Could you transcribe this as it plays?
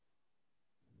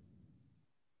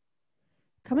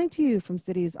Coming to you from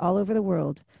cities all over the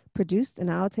world, produced in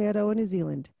Aotearoa, New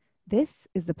Zealand. This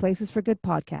is the Places for Good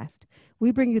podcast.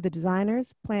 We bring you the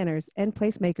designers, planners, and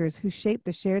placemakers who shape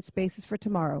the shared spaces for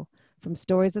tomorrow, from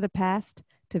stories of the past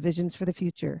to visions for the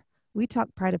future. We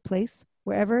talk pride of place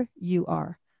wherever you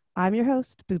are. I'm your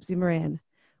host, Boopsie Moran.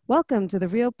 Welcome to the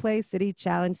Real Play City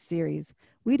Challenge series.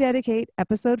 We dedicate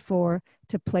episode 4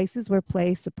 to places where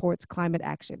play supports climate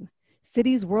action.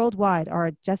 Cities worldwide are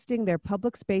adjusting their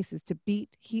public spaces to beat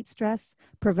heat stress,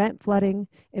 prevent flooding,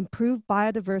 improve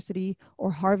biodiversity,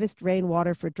 or harvest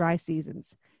rainwater for dry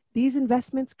seasons. These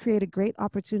investments create a great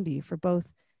opportunity for both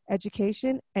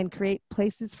education and create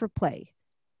places for play.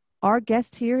 Our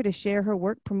guest here to share her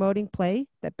work promoting play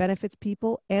that benefits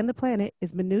people and the planet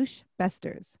is Minouche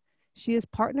Besters. She is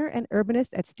partner and urbanist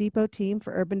at Steepo Team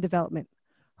for Urban Development.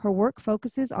 Her work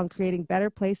focuses on creating better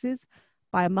places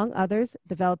by, among others,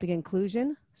 developing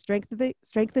inclusion,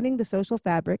 strengthening the social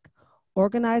fabric,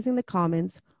 organizing the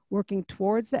commons, working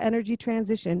towards the energy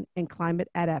transition, and climate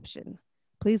adaptation.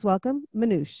 Please welcome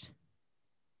Minouche.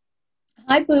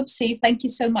 Hi, Boopsie. Thank you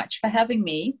so much for having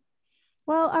me.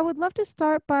 Well, I would love to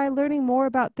start by learning more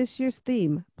about this year's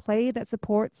theme, play that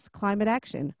supports climate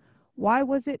action. Why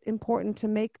was it important to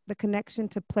make the connection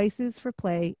to places for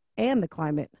play and the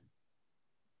climate?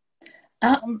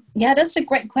 Yeah, that's a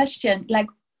great question. Like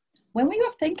when we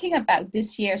were thinking about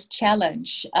this year's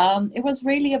challenge, it was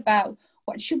really about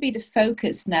what should be the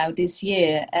focus now this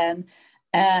year. And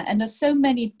there's so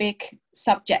many big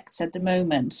subjects at the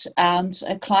moment, and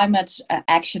climate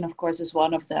action, of course, is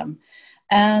one of them.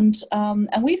 And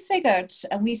we figured,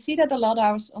 and we see that a lot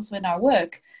also in our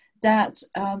work, that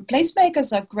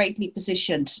placemakers are greatly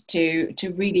positioned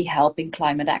to really help in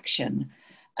climate action.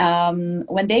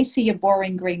 When they see a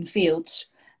boring green field,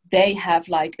 they have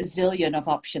like a zillion of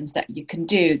options that you can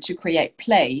do to create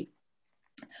play,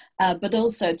 but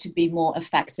also to be more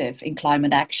effective in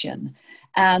climate action.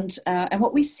 And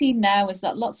what we see now is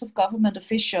that lots of government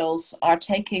officials are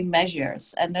taking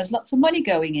measures, and there's lots of money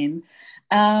going in.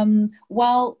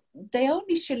 While the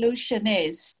only solution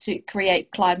is to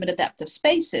create climate adaptive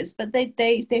spaces, but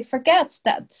they forget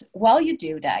that while you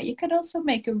do that, you can also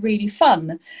make it really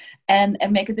fun and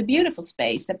make it a beautiful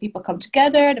space that people come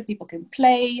together, that people can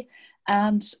play.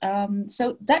 And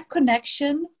so that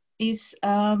connection is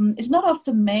not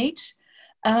often made.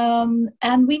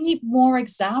 And we need more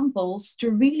examples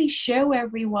to really show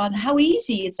everyone how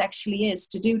easy it actually is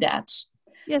to do that.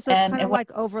 Yeah, so it's kind of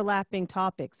like overlapping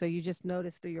topics. So you just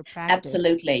notice through your practice.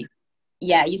 Absolutely.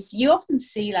 Yeah, you often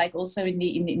see like also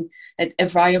in that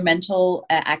environmental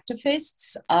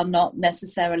activists are not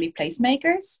necessarily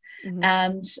placemakers. Mm-hmm.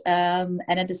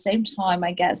 And at the same time,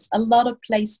 I guess a lot of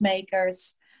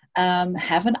placemakers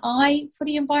have an eye for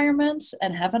the environment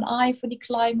and have an eye for the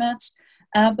climate,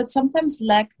 but sometimes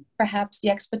lack perhaps the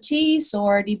expertise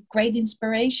or the great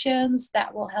inspirations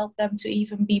that will help them to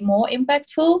even be more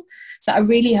impactful. So I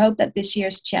really hope that this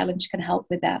year's challenge can help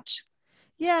with that.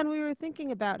 Yeah, and we were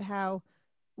thinking about how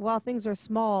while things are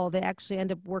small, they actually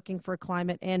end up working for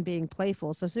climate and being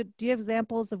playful. So do you have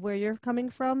examples of where you're coming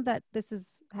from that this is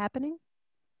happening?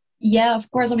 Yeah,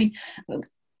 of course. I mean,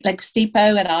 like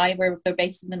Steepo and I, we're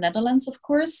based in the Netherlands, of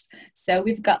course. So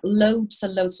we've got loads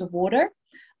and loads of water.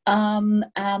 And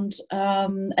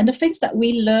the things that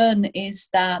we learn is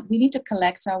that we need to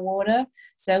collect our water.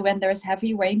 So when there's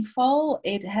heavy rainfall,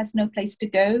 it has no place to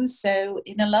go. So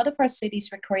in a lot of our cities,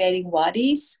 we're creating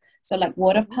wadis, so like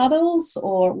water puddles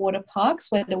or water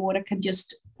parks where the water can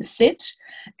just sit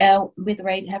with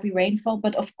heavy rainfall.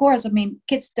 But of course, I mean,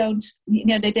 kids don't,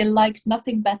 they like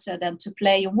nothing better than to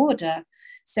play in water.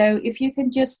 So if you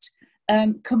can just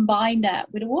combine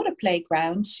that with a water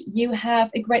playground, you have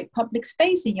a great public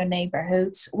space in your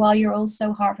neighborhoods while you're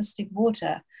also harvesting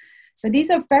water. So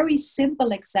these are very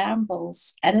simple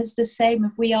examples, and it's the same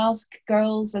if we ask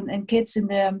girls and kids in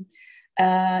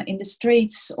the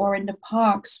streets or in the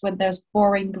parks when there's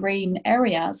boring green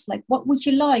areas, like what would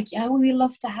you like? Yeah, we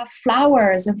love to have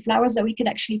flowers and flowers that we can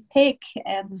actually pick,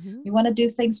 and we want to do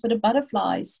things for the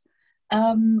butterflies.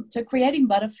 So creating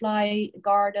butterfly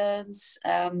gardens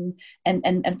and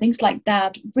things like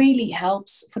that really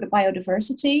helps for the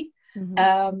biodiversity.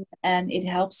 Mm-hmm. And it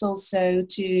helps also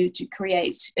to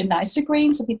create a nicer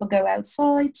green so people go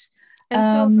outside.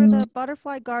 And so for the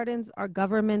butterfly gardens, are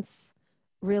governments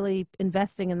really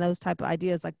investing in those type of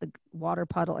ideas like the water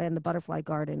puddle and the butterfly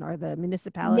garden? Are the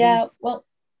municipalities? Yeah, well,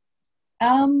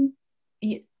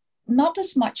 not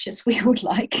as much as we would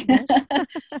like.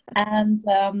 and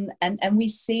we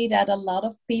see that a lot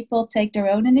of people take their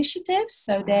own initiatives.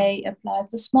 So they apply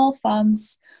for small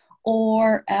funds,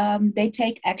 or they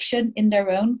take action in their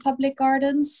own public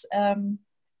gardens.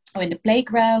 or in the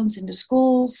playgrounds, in the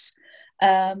schools.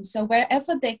 So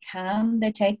wherever they can,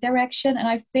 they take their action. And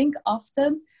I think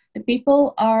often the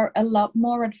people are a lot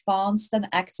more advanced and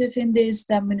active in this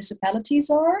than municipalities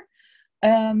are.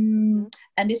 And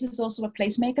this is also where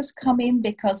placemakers come in,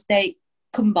 because they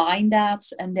combine that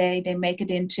and they make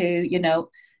it into,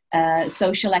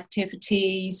 social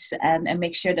activities, and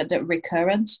make sure that they're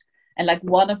recurrent. And like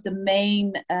one of the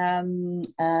main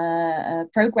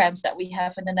programs that we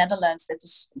have in the Netherlands that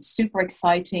is super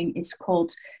exciting, it's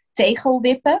called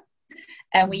Tegelwippen.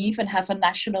 And we even have a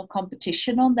national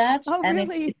competition on that. Oh, And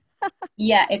really?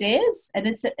 yeah, it is. And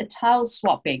it's a tile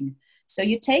swapping. So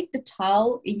you take the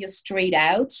tile in your street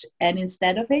out, and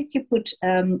instead of it, you put,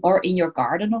 or in your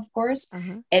garden, of course,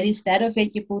 Uh-huh. and instead of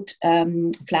it, you put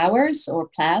flowers or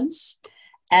plants.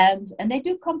 And they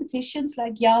do competitions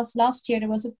like, yes, last year there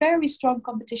was a very strong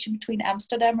competition between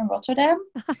Amsterdam and Rotterdam.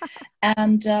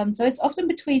 And so it's often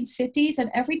between cities,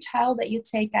 and every tile that you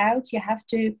take out, you have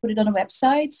to put it on a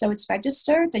website. So it's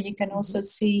registered, and you can also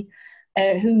see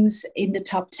who's in the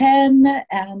top 10.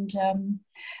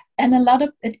 And a lot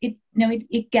of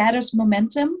it gathers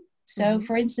momentum. So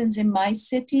for instance, in my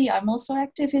city, I'm also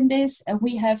active in this, and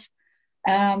we have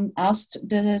asked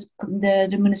the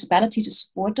municipality to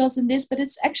support us in this, but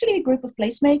it's actually a group of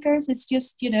placemakers. It's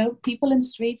just, people in the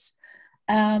streets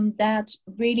that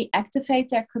really activate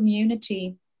their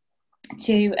community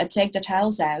to take the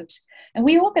tiles out. And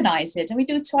we organize it, and we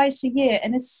do it twice a year,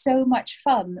 and it's so much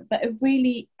fun, but it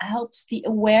really helps the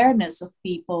awareness of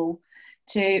people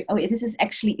to, oh, this is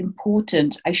actually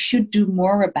important. I should do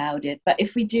more about it. But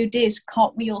if we do this,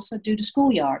 can't we also do the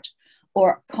schoolyard?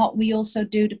 Or can't we also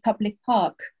do the public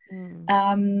park?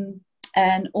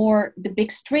 Or the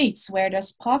big streets where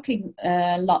there's parking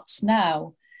lots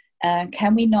now?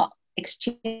 Can we not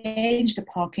exchange the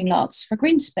parking lots for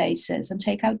green spaces and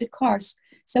take out the cars?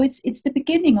 So it's the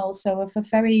beginning also of a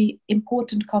very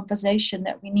important conversation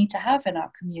that we need to have in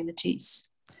our communities.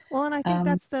 Well, and I think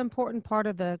that's the important part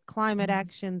of the climate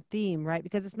action theme, right?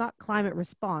 Because it's not climate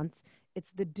response,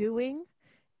 it's the doing.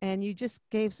 And you just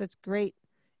gave such great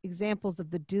examples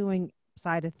of the doing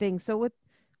side of things. So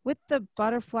with the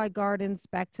butterfly gardens,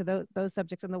 back to those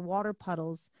subjects, and the water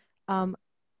puddles,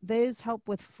 those help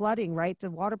with flooding, right? The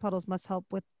water puddles must help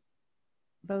with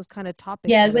those kind of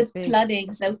topics Yeah, that are with big.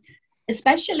 flooding. So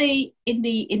especially in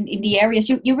the areas,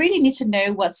 you really need to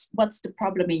know what's the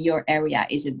problem in your area.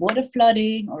 Is it water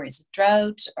flooding, or is it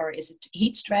drought, or is it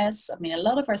heat stress? I mean, a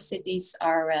lot of our cities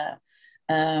are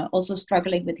also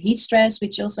struggling with heat stress,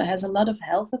 which also has a lot of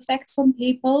health effects on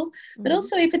people. But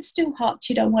also, if it's too hot,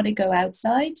 you don't want to go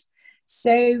outside.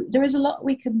 So there is a lot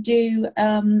we can do.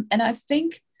 And I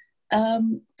think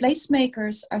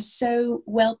placemakers are so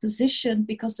well positioned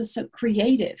because they're so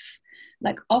creative.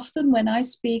 Like often when I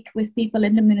speak with people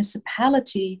in the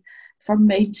municipality for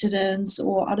maintenance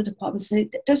or other departments,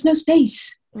 there's no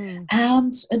space,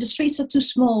 and the streets are too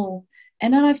small.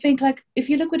 And then I think, like, if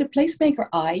you look with a placemaker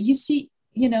eye, you see,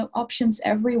 options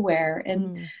everywhere.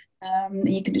 And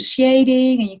you can do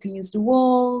shading, and you can use the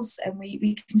walls, and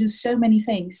we can do so many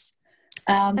things.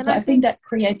 So I think that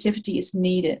creativity is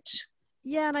needed.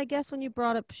 Yeah, and I guess when you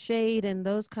brought up shade and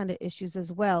those kind of issues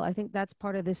as well, I think that's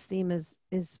part of this theme is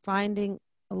finding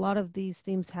a lot of these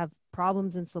themes have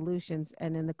problems and solutions.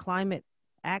 And in the climate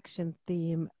action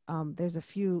theme, there's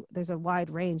a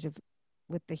wide range of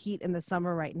with the heat in the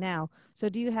summer right now. So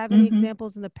do you have any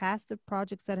examples in the past of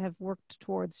projects that have worked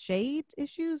towards shade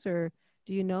issues, or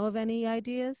do you know of any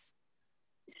ideas?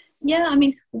 Yeah, I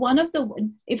mean,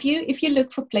 if you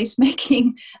look for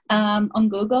placemaking on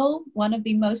Google, one of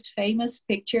the most famous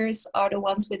pictures are the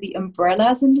ones with the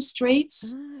umbrellas in the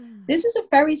streets. This is a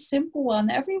very simple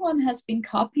one. Everyone has been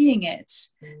copying it,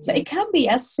 so it can be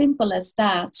as simple as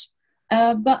that.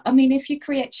 But I mean, if you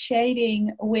create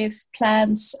shading with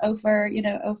plants over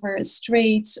a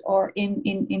street, or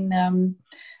then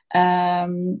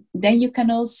you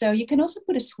can also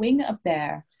put a swing up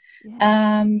there.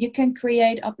 Yeah. You can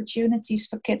create opportunities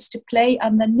for kids to play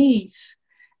underneath,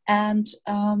 and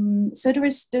so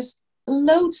there's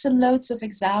loads and loads of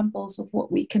examples of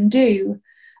what we can do.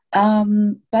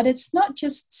 But it's not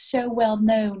just so well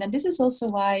known, and this is also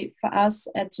why for us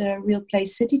at the Real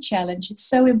Place City Challenge, it's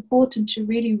so important to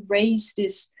really raise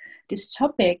this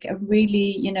topic and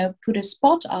really put a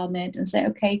spot on it and say,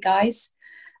 okay, guys.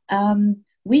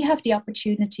 We have the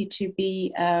opportunity to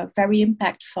be very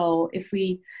impactful if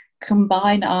we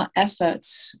combine our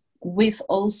efforts with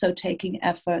also taking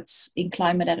efforts in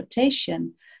climate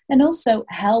adaptation, and also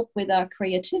help with our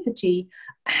creativity,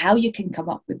 how you can come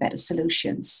up with better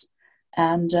solutions.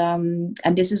 And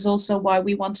this is also why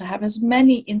we want to have as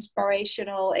many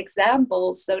inspirational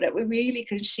examples so that we really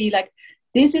can see, like,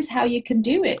 this is how you can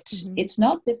do it. Mm-hmm. It's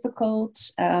not difficult.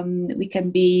 We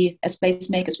can be, as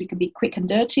placemakers, we can be quick and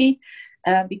dirty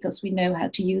because we know how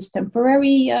to use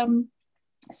temporary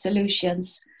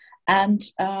solutions. And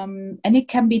it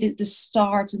can be the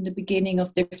start and the beginning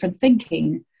of different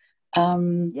thinking.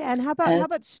 Yeah, and how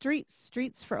about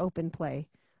streets for open play?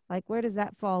 Like, where does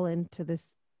that fall into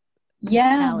this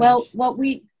Yeah, well,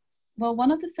 challenge?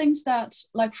 one of the things that,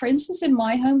 like, for instance, in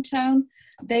my hometown,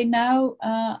 they now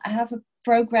have a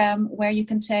program where you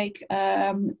can take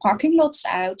parking lots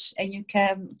out and you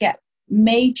can get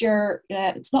major,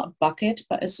 it's not a bucket,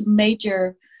 but it's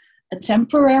a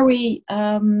temporary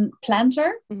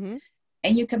planter, Mm-hmm.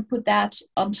 and you can put that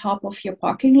on top of your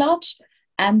parking lot.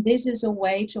 And this is a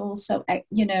way to also,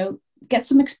 get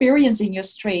some experience in your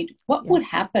street. What Yeah. would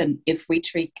happen if we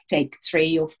take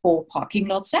 3 or 4 parking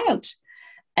lots out?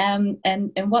 And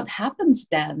what happens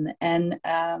then? And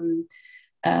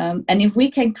if we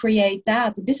can create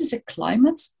that, this is a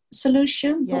climate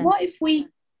solution. But Yes. what if we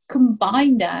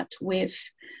combine that with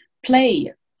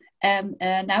play? And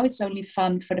now it's only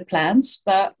fun for the plants,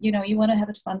 but you want to have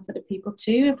it fun for the people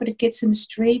too, and for the kids in the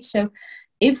street. So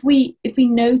if we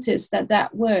notice that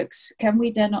works, can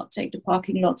we then not take the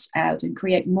parking lots out and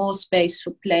create more space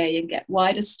for play and get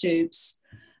wider stoops?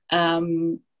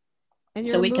 And you're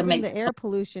So we can removing make the air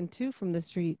pollution too from the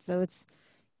street. So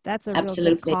that's a real good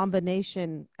absolutely.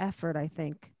 combination effort, I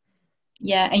think.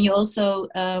 Yeah, and you're also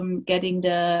getting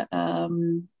the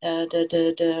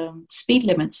speed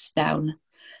limits down.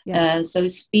 Yes. So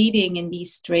speeding in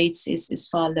these streets is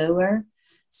far lower.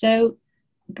 So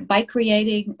by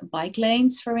creating bike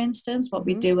lanes, for instance, what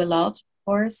we Mm-hmm. do a lot, of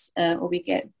course, or we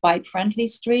get bike-friendly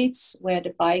streets where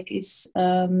the bike is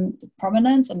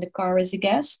prominent and the car is a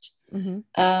guest. Mm-hmm.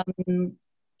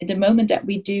 The moment that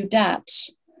we do that,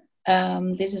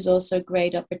 this is also a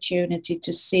great opportunity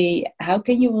to see how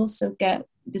can you also get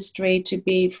the street to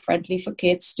be friendly for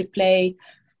kids to play,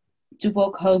 to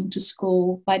walk home to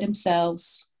school by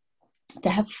themselves, to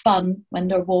have fun when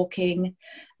they're walking,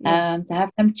 Yeah. to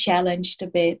have them challenged a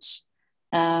bit,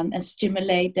 and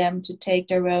stimulate them to take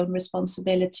their own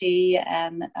responsibility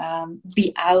and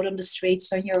be out on the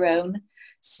streets on your own.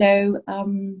 So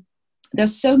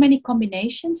there's so many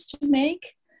combinations to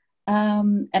make.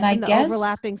 And I And the guess,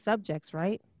 overlapping subjects,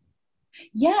 right?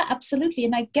 yeah, absolutely.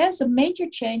 And I guess a major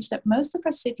change that most of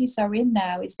our cities are in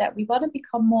now is that we want to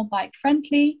become more bike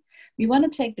friendly. We want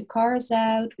to take the cars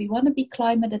out. We want to be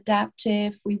climate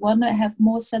adaptive. We want to have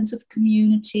more sense of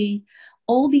community.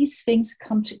 All these things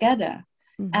come together.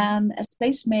 Mm-hmm. And as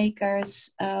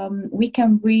placemakers, we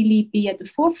can really be at the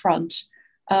forefront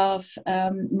of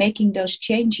making those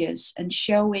changes and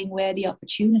showing where the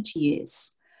opportunity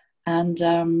is. And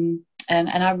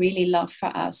I really love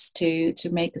for us to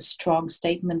make a strong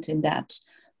statement in that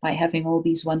by having all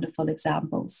these wonderful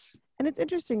examples. And it's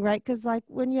interesting, right? Because like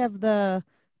when you have the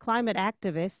climate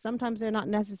activists, sometimes they're not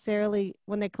necessarily,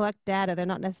 when they collect data, they're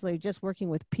not necessarily just working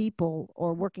with people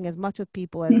or working as much with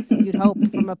people as you'd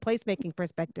hoped from a placemaking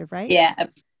perspective, right? Yeah,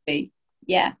 absolutely.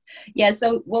 Yeah, yeah.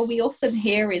 So what we often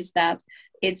hear is that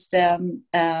it's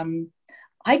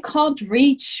I can't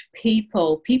reach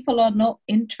people. People are not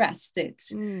interested.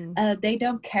 Mm. They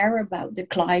don't care about the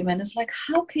climate. It's like,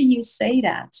 how can you say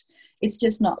that? It's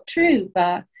just not true.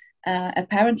 But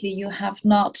apparently, you have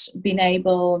not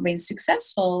been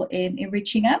successful in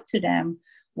reaching out to them.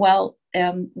 Well,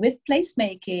 with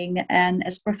placemaking and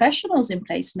as professionals in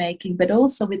placemaking, but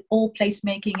also with all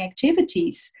placemaking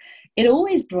activities, it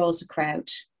always draws a crowd,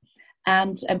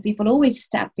 and people always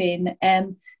step in.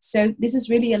 And so this is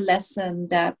really a lesson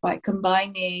that by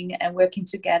combining and working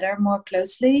together more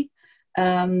closely,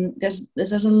 there's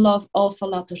awful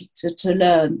lot to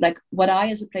learn. Like what I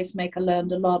as a placemaker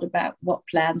learned a lot about what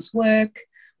plans work,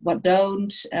 what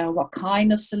don't, what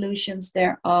kind of solutions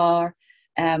there are,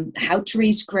 how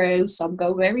trees grow. Some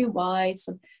go very wide.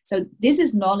 So this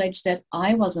is knowledge that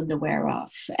I wasn't aware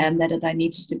of and that I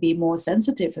needed to be more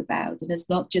sensitive about. And it's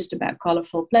not just about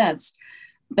colorful plants,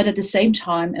 but at the same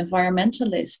time,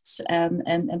 environmentalists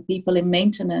and people in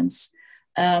maintenance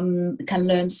can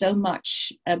learn so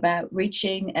much about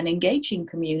reaching and engaging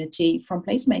community from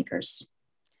placemakers.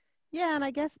 Yeah, and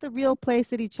I guess the real Play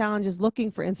City Challenge is looking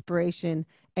for inspiration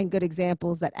and good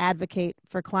examples that advocate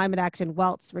for climate action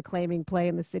whilst reclaiming play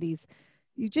in the cities.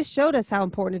 You just showed us how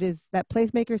important it is that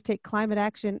placemakers take climate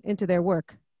action into their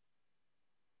work.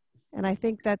 And I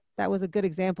think that was a good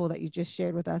example that you just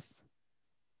shared with us.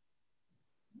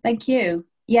 Thank you.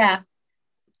 Yeah.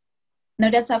 No,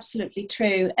 that's absolutely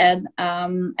true, and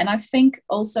I think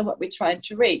also what we're trying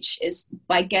to reach is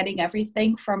by getting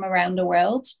everything from around the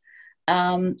world.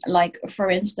 Like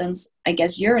for instance, I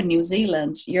guess you're in New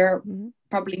Zealand. You're Mm-hmm.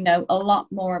 probably know a lot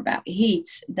more about heat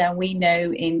than we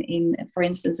know in for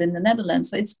instance in the Netherlands.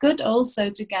 So it's good also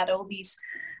to get all these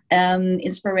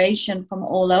inspiration from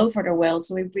all over the world.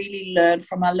 So we really learn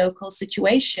from our local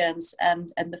situations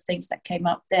and the things that came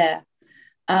up there.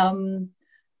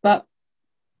 But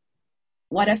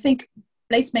what I think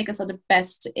placemakers are the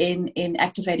best in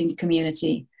activating the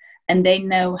community, and they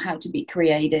know how to be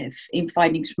creative in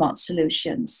finding smart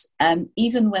solutions. And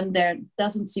even when there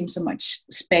doesn't seem so much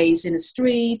space in a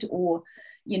street, or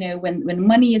when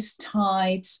money is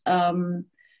tight,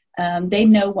 they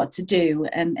know what to do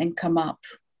and come up.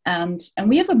 And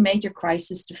we have a major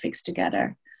crisis to fix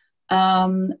together.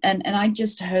 And I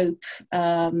just hope,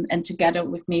 and together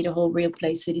with me, the whole Real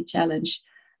Play City Challenge,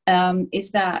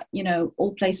 is that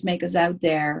all placemakers out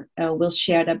there will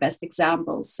share their best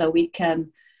examples, so we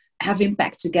can have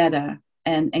impact together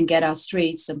and get our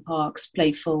streets and parks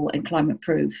playful and climate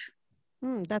proof.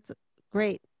 That's a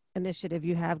great initiative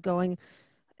you have going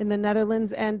in the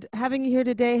Netherlands. And having you here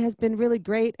today has been really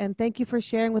great. And thank you for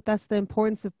sharing with us the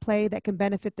importance of play that can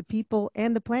benefit the people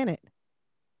and the planet.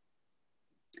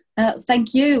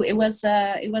 Thank you. It was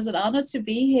an honor to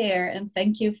be here, and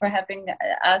thank you for having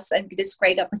us and this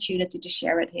great opportunity to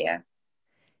share it here.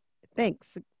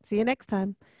 Thanks. See you next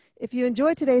time. If you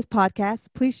enjoyed today's podcast,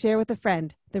 please share with a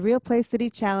friend. The Real Play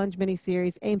City Challenge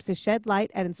miniseries aims to shed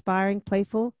light at inspiring,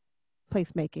 playful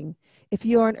placemaking. If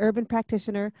you are an urban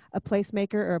practitioner, a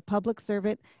placemaker, or a public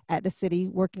servant at the city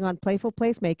working on playful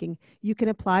placemaking, you can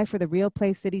apply for the Real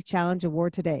Play City Challenge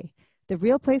Award today. The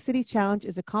Real Play City Challenge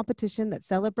is a competition that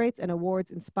celebrates and awards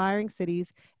inspiring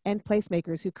cities and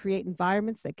placemakers who create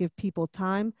environments that give people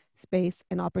time, space,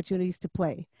 and opportunities to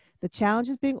play. The challenge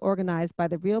is being organized by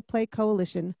the Real Play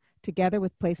Coalition together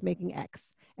with Placemaking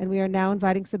X, and we are now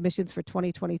inviting submissions for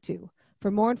 2022. For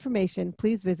more information,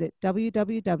 please visit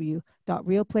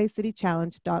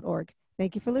www.realplaycitychallenge.org.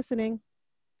 Thank you for listening.